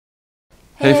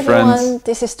Hey everyone, friends.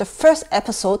 this is the first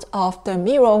episode of the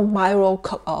Miro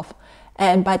Cook-off,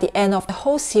 and by the end of the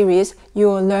whole series, you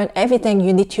will learn everything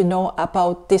you need to know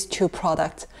about these two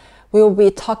products. We will be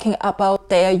talking about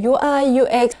their UI,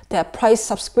 UX, their price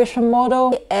subscription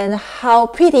model, and how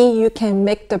pretty you can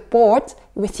make the board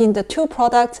within the two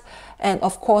products. And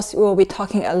of course, we will be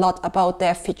talking a lot about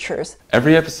their features.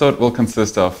 Every episode will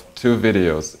consist of 2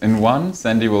 videos. In one,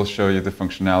 Sandy will show you the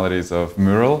functionalities of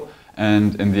Mural,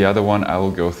 and in the other one, I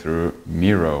will go through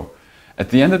Miro. At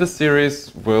the end of the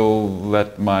series, we'll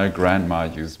let my grandma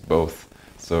use both.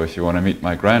 So if you want to meet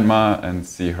my grandma and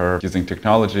see her using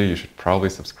technology, you should probably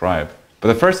subscribe. But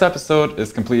the first episode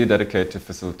is completely dedicated to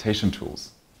facilitation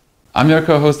tools. I'm your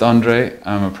co-host Andrej.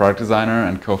 I'm a product designer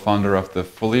and co-founder of the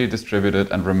fully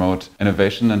distributed and remote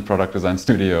innovation and product design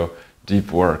studio,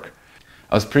 Deep Work.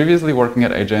 I was previously working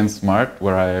at AJ & Smart,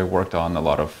 where I worked on a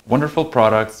lot of wonderful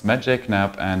products, met Jake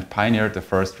Knapp, and pioneered the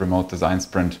first remote design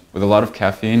sprint with a lot of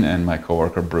caffeine and my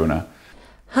coworker Bruna.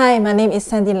 Hi, my name is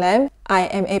Sandy Lam. I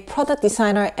am a product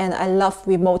designer and I love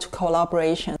remote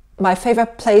collaboration. My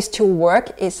favorite place to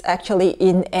work is actually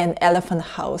in an elephant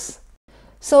house.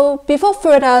 So before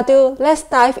further ado, let's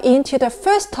dive into the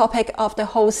first topic of the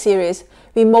whole series,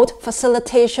 remote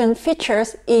facilitation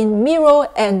features in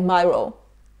Miro and Miro.